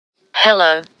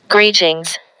Hello,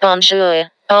 greetings, bonjour,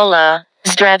 hola,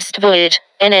 zdravstvuyte,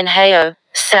 inenhayo,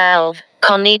 salve,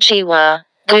 konnichiwa,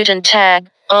 guten tag,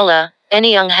 hola,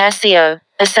 annyeonghaseyo,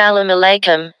 assalamu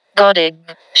alaikum, godig,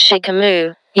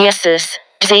 shikamu, yesus,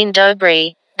 dzień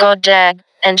dobry, godag,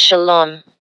 and shalom.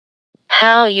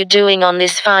 How are you doing on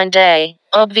this fine day?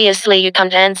 Obviously you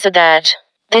can't answer that.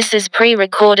 This is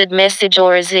pre-recorded message,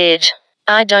 or is it?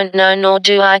 I don't know, nor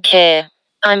do I care.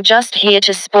 I'm just here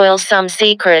to spoil some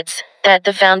secrets that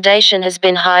the Foundation has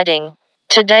been hiding.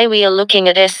 Today we are looking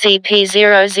at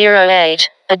SCP-008,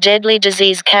 a deadly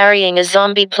disease carrying a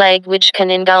zombie plague which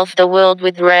can engulf the world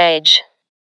with rage.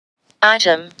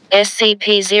 Item: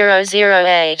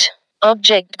 SCP-008.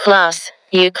 Object Class: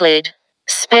 Euclid.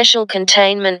 Special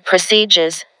Containment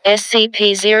Procedures: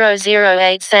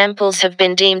 SCP-008 samples have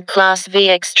been deemed Class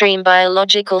V extreme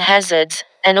biological hazards,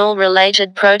 and all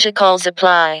related protocols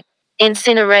apply.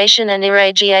 Incineration and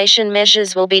irradiation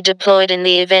measures will be deployed in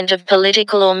the event of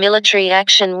political or military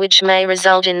action which may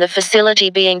result in the facility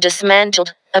being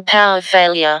dismantled, a power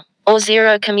failure, or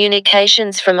zero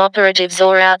communications from operatives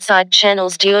or outside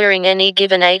channels during any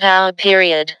given 8-hour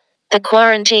period. The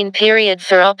quarantine period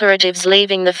for operatives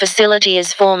leaving the facility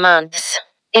is 4 months.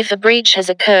 If a breach has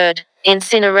occurred,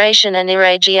 incineration and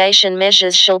irradiation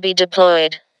measures shall be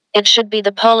deployed. It should be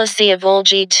the policy of all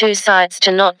G2 sites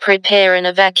to not prepare an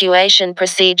evacuation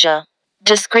procedure.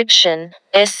 Description: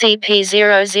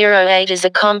 SCP-008 is a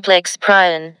complex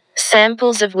prion,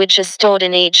 samples of which are stored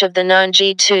in each of the known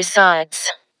G2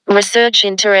 sites. Research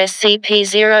into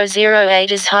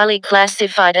SCP-008 is highly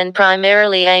classified and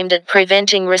primarily aimed at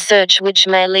preventing research which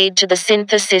may lead to the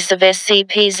synthesis of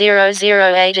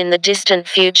SCP-008 in the distant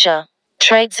future.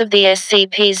 Traits of the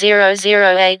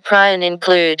SCP-008 prion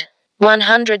include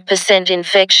 100%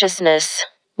 infectiousness,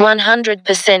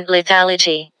 100%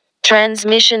 lethality,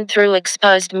 transmission through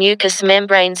exposed mucous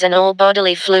membranes and all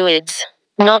bodily fluids,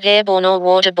 not airborne or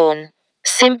waterborne.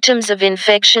 Symptoms of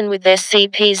infection with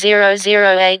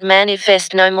SCP-008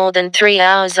 manifest no more than 3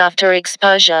 hours after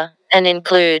exposure, and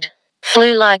include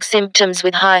flu-like symptoms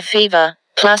with high fever,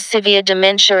 plus severe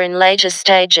dementia in later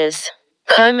stages.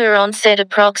 Coma onset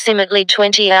approximately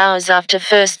 20 hours after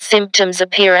first symptoms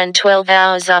appear and 12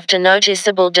 hours after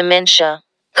noticeable dementia.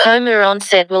 Coma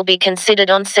onset will be considered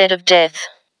onset of death.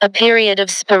 A period of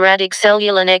sporadic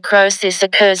cellular necrosis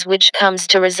occurs which comes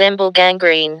to resemble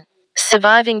gangrene.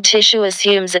 Surviving tissue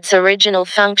assumes its original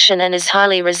function and is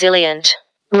highly resilient.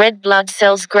 Red blood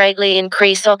cells greatly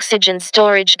increase oxygen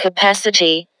storage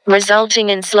capacity, resulting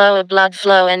in slower blood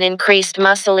flow and increased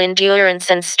muscle endurance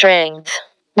and strength.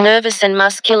 Nervous and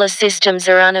muscular systems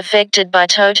are unaffected by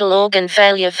total organ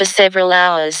failure for several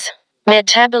hours.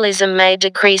 Metabolism may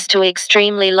decrease to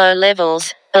extremely low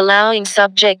levels, allowing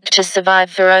subject to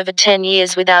survive for over 10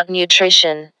 years without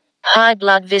nutrition. High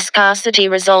blood viscosity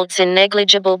results in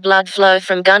negligible blood flow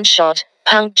from gunshot,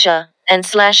 puncture, and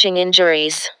slashing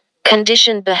injuries.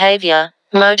 Conditioned behavior,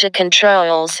 motor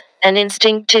controls, and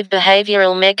instinctive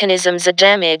behavioral mechanisms are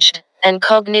damaged, and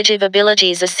cognitive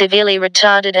abilities are severely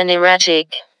retarded and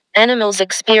erratic. Animals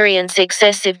experience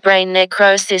excessive brain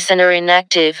necrosis and are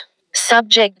inactive.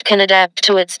 Subject can adapt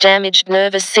to its damaged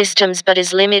nervous systems but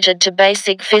is limited to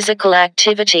basic physical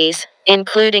activities,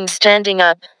 including standing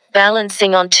up,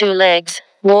 balancing on 2 legs,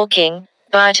 walking,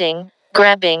 biting,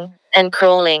 grabbing, and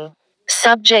crawling.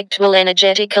 Subject will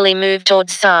energetically move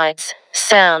towards sights,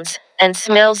 sounds, and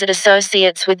smells it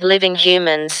associates with living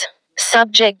humans.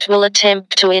 Subject will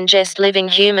attempt to ingest living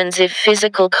humans if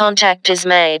physical contact is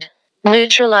made.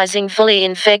 Neutralizing fully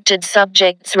infected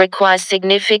subjects requires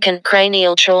significant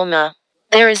cranial trauma.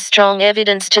 There is strong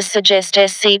evidence to suggest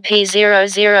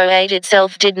SCP-008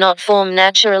 itself did not form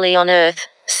naturally on Earth,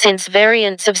 since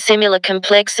variants of similar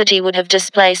complexity would have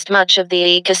displaced much of the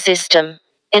ecosystem.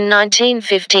 In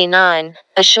 1959,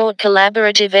 a short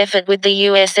collaborative effort with the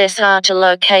USSR to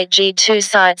locate G2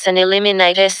 sites and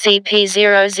eliminate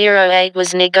SCP-008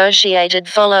 was negotiated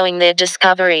following their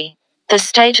discovery. The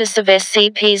status of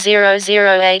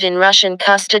SCP-008 in Russian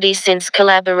custody since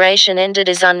collaboration ended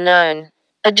is unknown.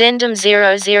 Addendum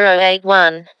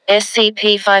 0081,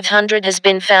 SCP-500 has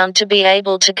been found to be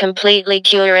able to completely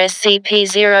cure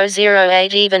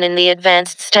SCP-008 even in the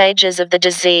advanced stages of the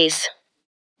disease.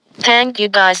 Thank you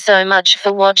guys so much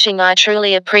for watching, I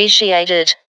truly appreciate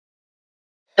it.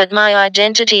 But my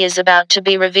identity is about to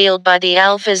be revealed by the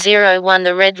Alpha-01,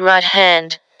 the Red Right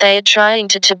Hand. They are trying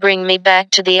to bring me back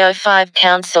to the O5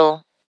 Council.